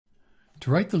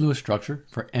To write the Lewis structure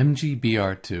for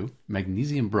MgBr2,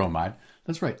 magnesium bromide,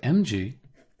 let's write Mg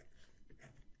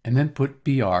and then put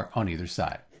Br on either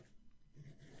side.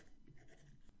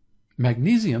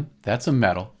 Magnesium, that's a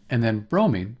metal, and then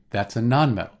bromine, that's a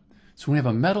nonmetal. So when we have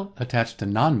a metal attached to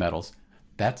nonmetals,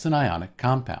 that's an ionic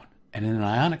compound. And in an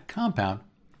ionic compound,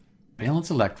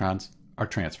 valence electrons are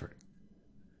transferred.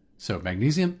 So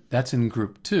magnesium, that's in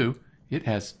group 2. It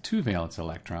has 2 valence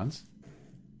electrons.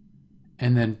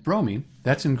 And then bromine,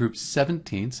 that's in group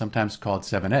 17, sometimes called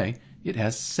 7a. It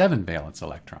has 7 valence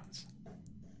electrons.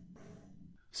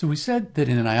 So we said that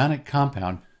in an ionic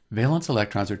compound, valence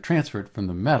electrons are transferred from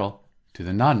the metal to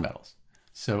the nonmetals.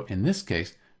 So in this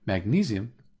case,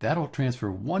 magnesium, that'll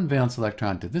transfer 1 valence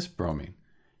electron to this bromine.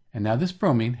 And now this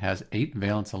bromine has 8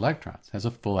 valence electrons, has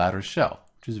a full outer shell,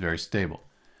 which is very stable.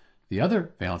 The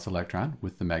other valence electron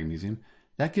with the magnesium,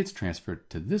 that gets transferred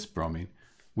to this bromine,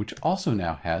 which also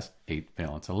now has 8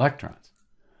 valence electrons.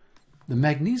 The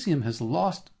magnesium has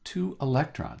lost 2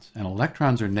 electrons, and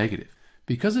electrons are negative.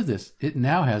 Because of this, it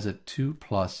now has a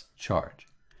 2+ charge.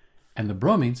 And the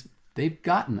bromines, they've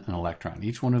gotten an electron.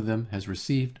 Each one of them has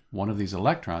received one of these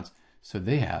electrons, so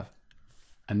they have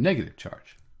a negative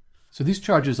charge. So these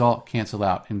charges all cancel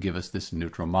out and give us this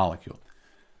neutral molecule.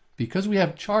 Because we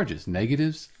have charges,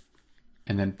 negatives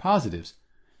and then positives,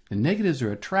 the negatives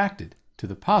are attracted to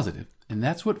the positive, and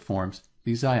that's what forms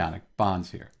these ionic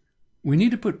bonds here. We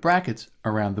need to put brackets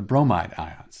around the bromide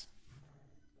ions.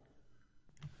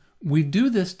 We do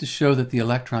this to show that the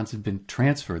electrons have been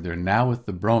transferred. They're now with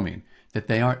the bromine, that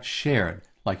they aren't shared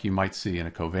like you might see in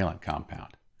a covalent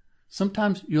compound.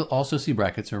 Sometimes you'll also see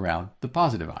brackets around the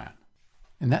positive ion.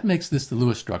 And that makes this the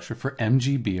Lewis structure for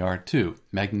MgBr2,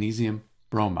 magnesium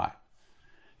bromide.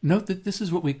 Note that this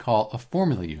is what we call a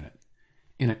formula unit.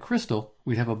 In a crystal,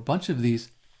 we'd have a bunch of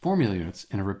these formula units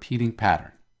in a repeating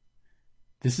pattern.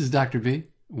 This is Dr. B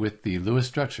with the Lewis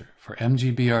structure for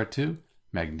MgBr2,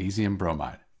 magnesium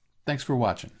bromide. Thanks for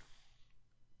watching.